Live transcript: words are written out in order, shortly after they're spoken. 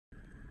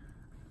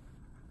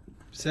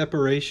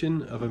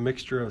Separation of a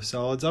mixture of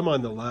solids. I'm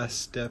on the last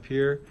step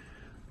here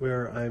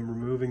where I'm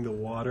removing the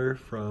water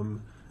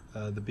from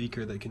the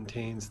beaker that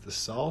contains the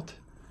salt.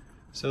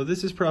 So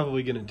this is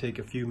probably going to take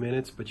a few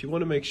minutes, but you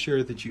want to make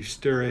sure that you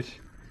stir it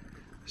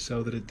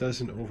so that it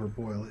doesn't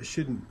overboil. It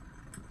shouldn't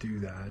do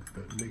that,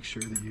 but make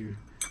sure that you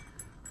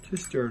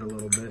just stir it a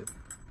little bit.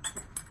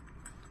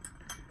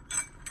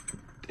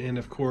 And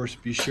of course,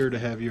 be sure to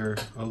have your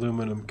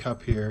aluminum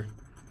cup here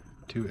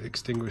to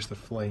extinguish the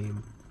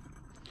flame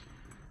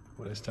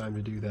when it's time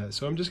to do that.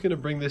 So I'm just going to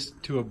bring this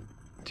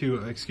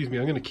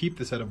I'm going to keep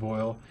this at a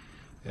boil,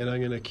 and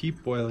I'm going to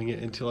keep boiling it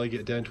until I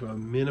get down to a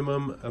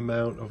minimum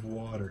amount of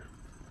water.